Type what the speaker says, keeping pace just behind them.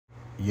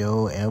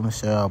Yo, I'm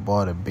sure I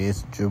bought the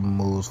best dribble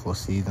moves for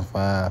season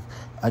 5.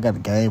 I got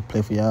the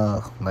gameplay for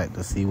y'all, like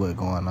to see what's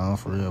going on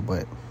for real.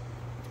 But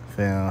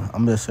fam,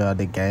 I'm just sure I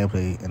did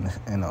gameplay in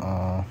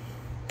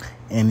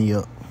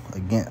the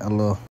again a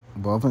little.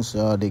 But I'm finna show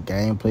y'all the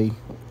gameplay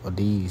of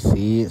these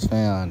seeds,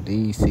 fam.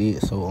 These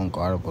seeds so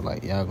unguardable.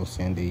 Like y'all gonna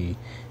send the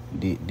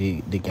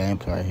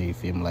gameplay right here. You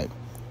feel me? Like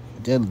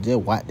just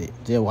watch it,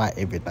 just watch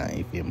everything.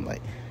 You feel me?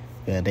 Like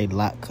yeah, they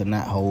lock could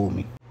not hold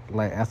me.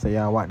 Like after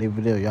y'all watch this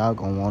video, y'all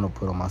gonna wanna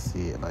put on my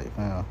seed. Like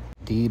fam,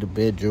 these the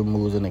best dribble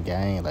moves in the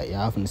game. Like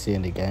y'all finna see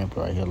in the gameplay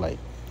right here. Like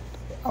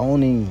I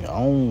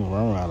don't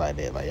run around like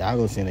that. Like y'all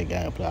gonna see in the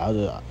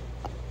gameplay.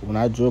 When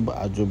I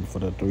dribble for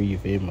the 3. You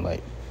feel me?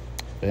 Like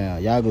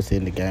fam, y'all gonna see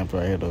in the gameplay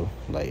right here though.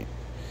 Like,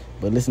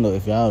 but listen though,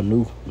 if y'all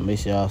new, make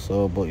sure y'all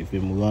sub. But you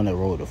feel me? We on that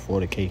road to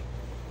 40K.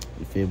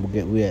 You feel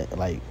me? We at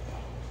like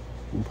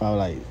we probably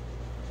like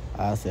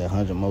I say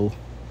 100 more.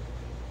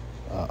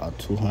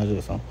 200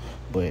 or something,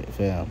 but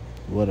fam,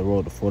 we on the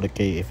road to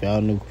 40K. If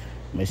y'all new,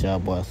 make sure y'all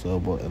boy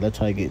sub, but let's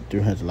try to get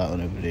 300 likes on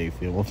every day. You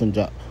feel me? I'm finna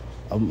drop.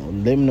 Let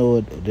me know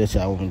what this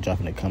y'all want me to drop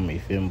in the comment. You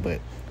feel me? But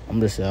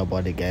I'm just y'all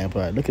about the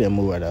gameplay. Look at that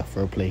move right there,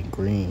 first play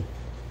green.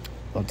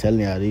 I'm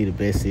telling y'all, these the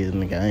best season in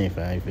the game,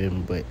 fam. You feel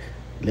me? But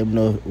let me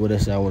know what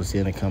else y'all want to see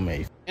in the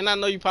comment. And I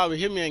know you probably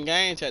hear me in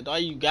game chat. Why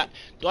you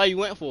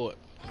went for it?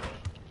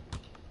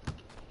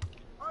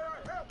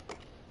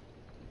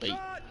 Wait,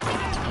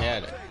 yeah,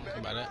 that. How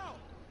about that?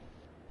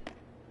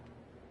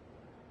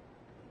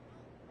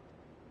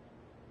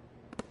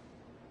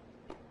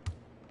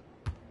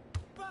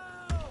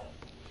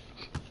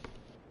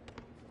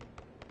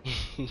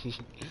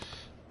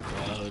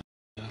 Oh,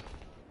 yeah.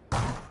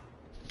 But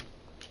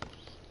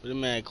the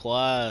man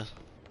quiet.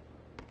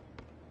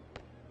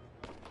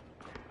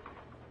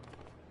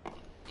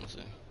 Let's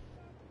see.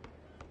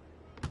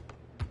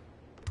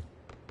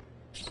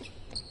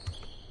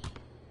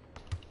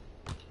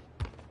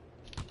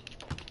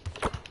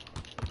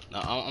 No,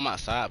 I'm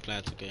outside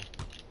playing 2K. Hey,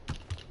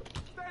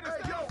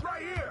 yo,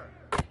 right here.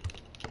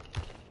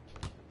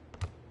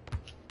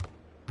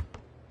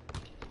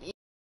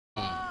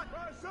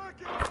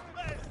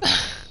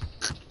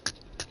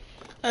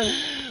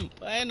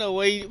 But I ain't no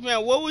way,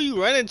 man. What were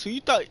you running to?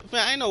 You thought,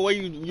 man, I ain't no way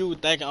you were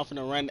thinking I'm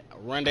finna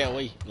run that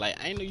way. Like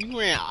I ain't know you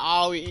ran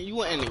all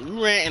you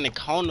ran in the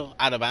corner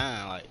out of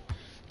bounds. Like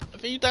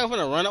if you think I'm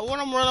finna run up, what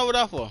I'm running over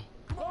there for?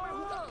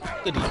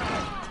 Good deal.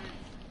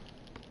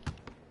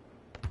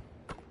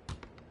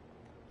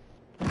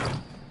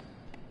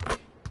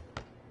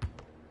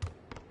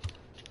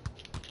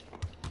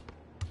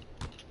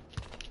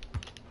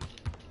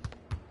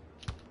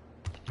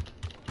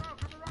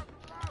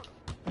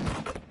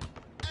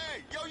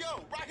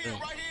 Right here.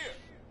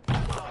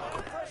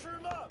 Pressure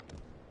him up.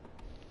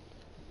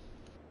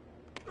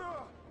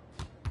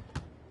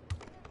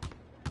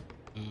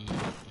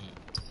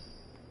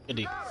 Good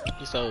deal.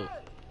 So,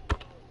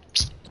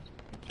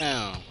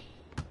 damn.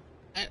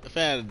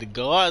 Fam, the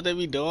guards they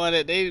be doing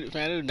it, they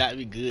do not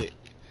be good.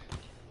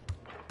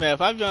 Man,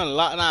 if I be on the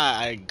lock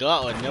now, a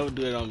guard would never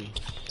do it on me.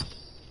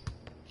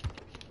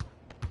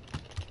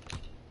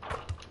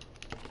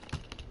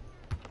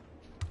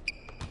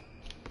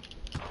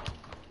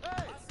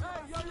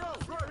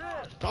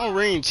 Don't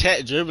ring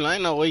chat dribbling.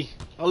 Ain't no way.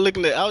 I was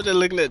just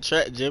looking at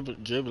chat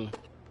dribbling.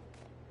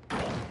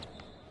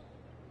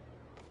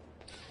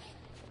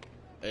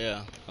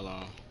 Yeah, hold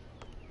on.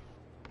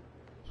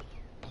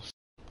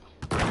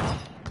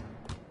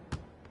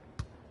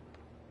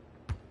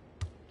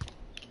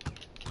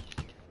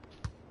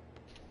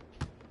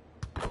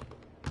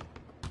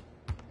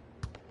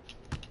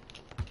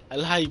 I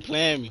like how you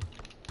playing me.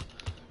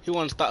 He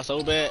want to stop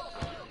so bad.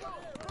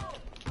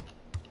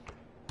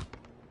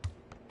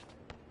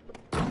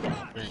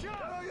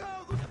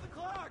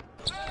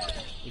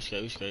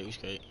 We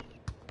straight.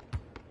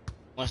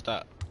 One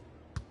stop.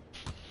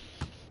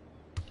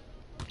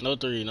 No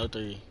three. No.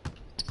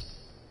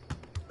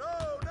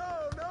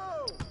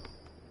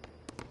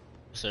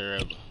 It's a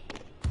rebel.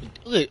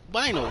 Look,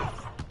 but I know.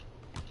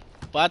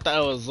 But I thought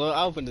it was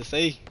I was finna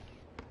say.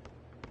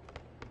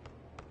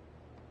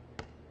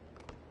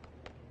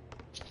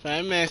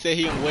 Fam, man said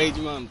he can wage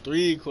him on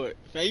 3 court.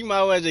 Fam, you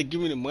might as well just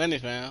give me the money,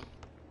 fam.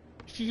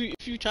 If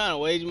you trying to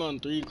wage him on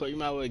 3 court, you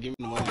might as well give me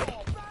the money.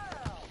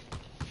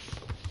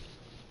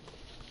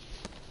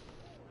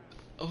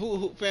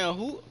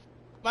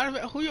 Matter of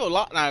fact, who your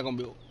lockdown gonna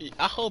be?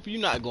 I hope you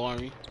not going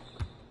me.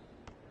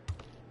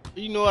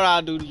 You know what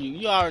I'll do to you.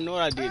 You already know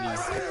what I did to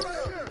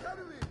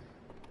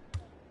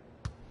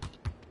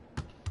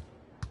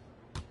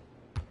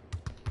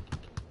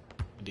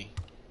you.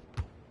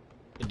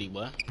 Good D,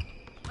 boy.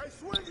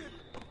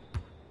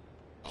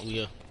 Oh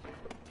yeah.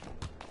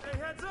 Hey,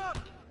 heads up.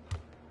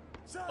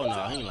 Oh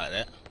no, he ain't like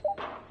that.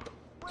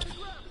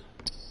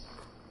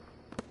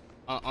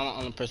 I'm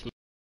gonna press my.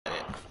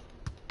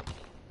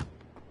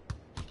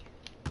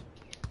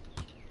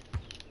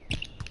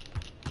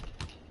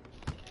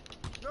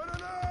 No.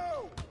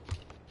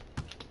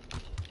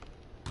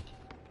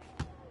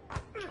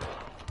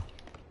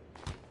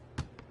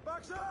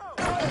 Box out.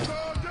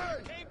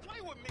 Can't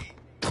play with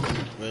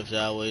If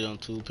y'all wait on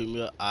 2, pick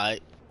me up.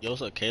 Alright. Yo,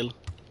 what's up, Kayla?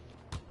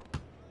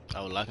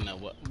 I was locking that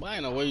what? But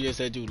ain't no way you just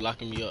said you was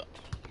locking me up.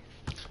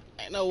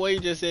 Ain't no way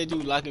you just said you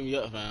was locking me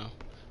up, fam.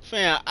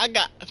 I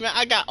got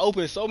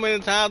open so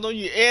many times on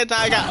you. Every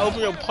time I got open,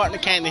 your partner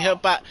came to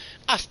help out.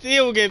 I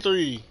still was getting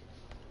 3.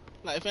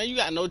 Like, fam, you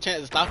got no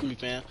chance of stopping me,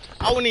 fam.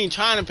 I wasn't even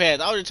trying to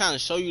pass. I was just trying to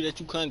show you that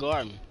you couldn't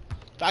guard me.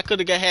 If I could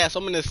have had so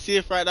many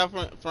assists right there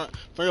from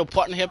your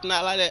partner helping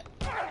out like that.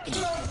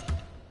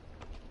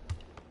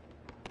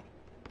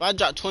 If I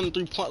dropped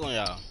 23 points on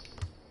y'all,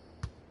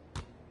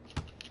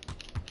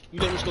 you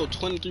let me score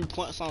 23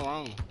 points, something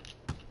wrong.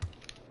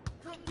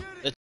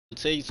 Let's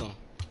tell you something.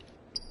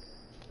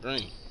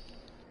 Green.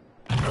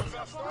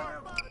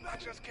 I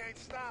just can't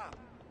stop.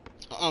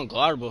 I'm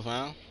unguardable,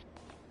 fam.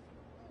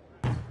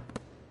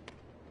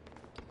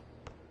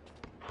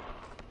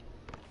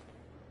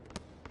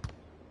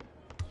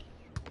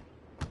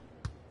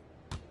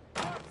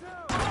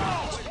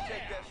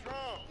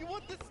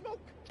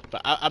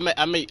 But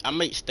I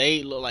make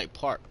stage look like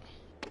park.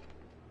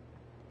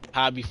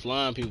 How I be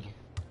flying people.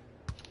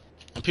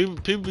 And people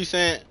be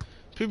saying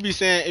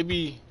it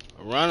be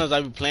runners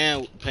I be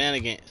playing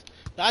against.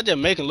 I just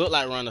make them look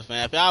like runners,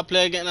 fam. If y'all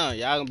play against them,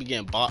 y'all gonna be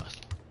getting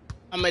boxed.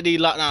 I make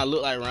these lockdowns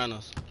look like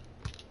runners.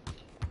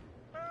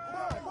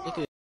 Look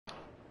at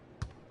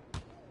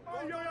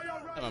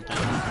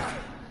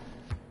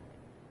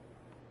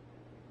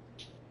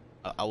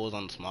I was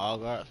on the small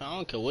guard. Fam, I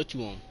don't care what you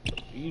want.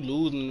 You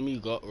losing to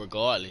me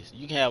regardless.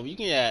 You can have a.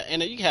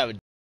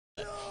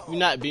 You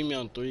not beat me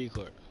on 3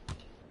 court.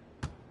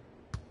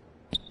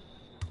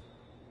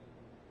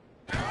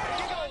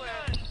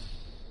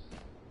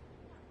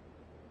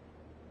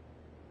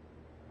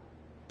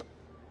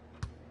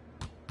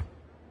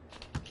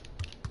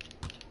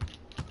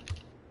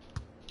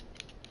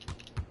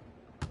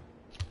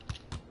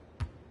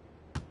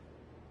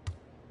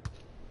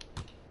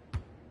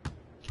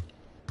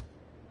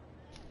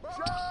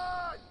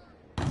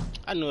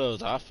 I knew it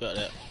was. I felt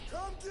that.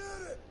 Come get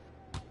it.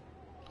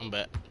 I'm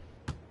back.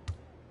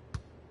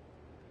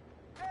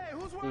 Hey,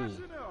 who's watching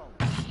him?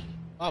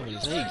 Oh, but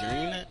is he green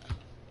that?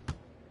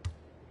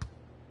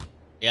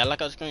 Yeah, I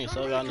like our screen,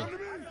 so y'all know.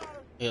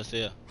 He'll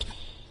see her.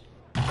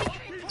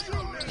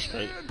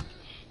 Straight.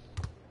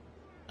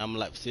 I'm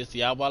like 60,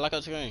 y'all boy like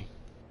our screen.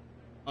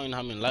 I don't even know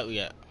how many light we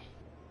got.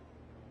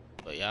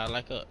 But y'all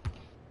like up.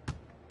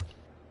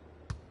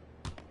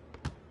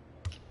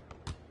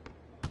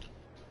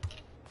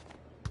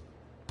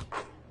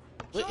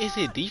 What is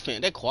his defense?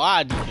 That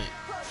quad defense.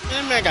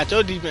 That man got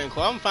your defense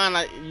quad. I'm fine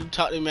like you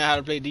taught this man how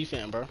to play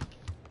defense, bro.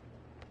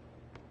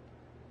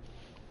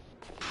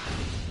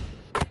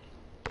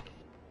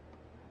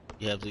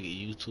 You have to get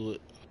used to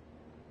it.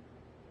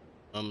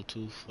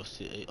 2 for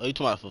 6. Oh, you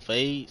talking about for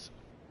fades?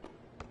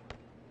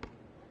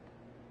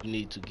 You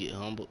need to get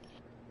humbled.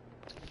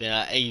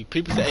 Yeah, hey,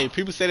 people say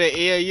that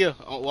every year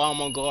while I'm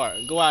on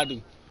guard. Go out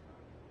do.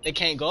 They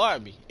can't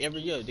guard me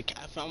every year. I'm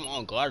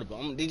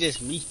unguardable. They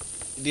just me.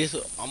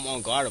 I'm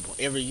unguardable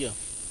every year.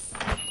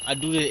 I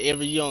do this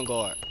every year on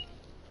guard.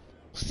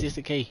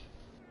 60K.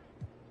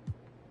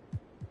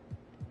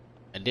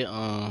 I did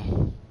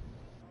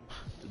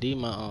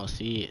my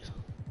seeds.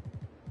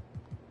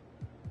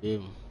 This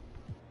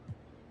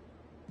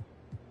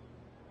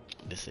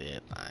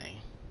everything.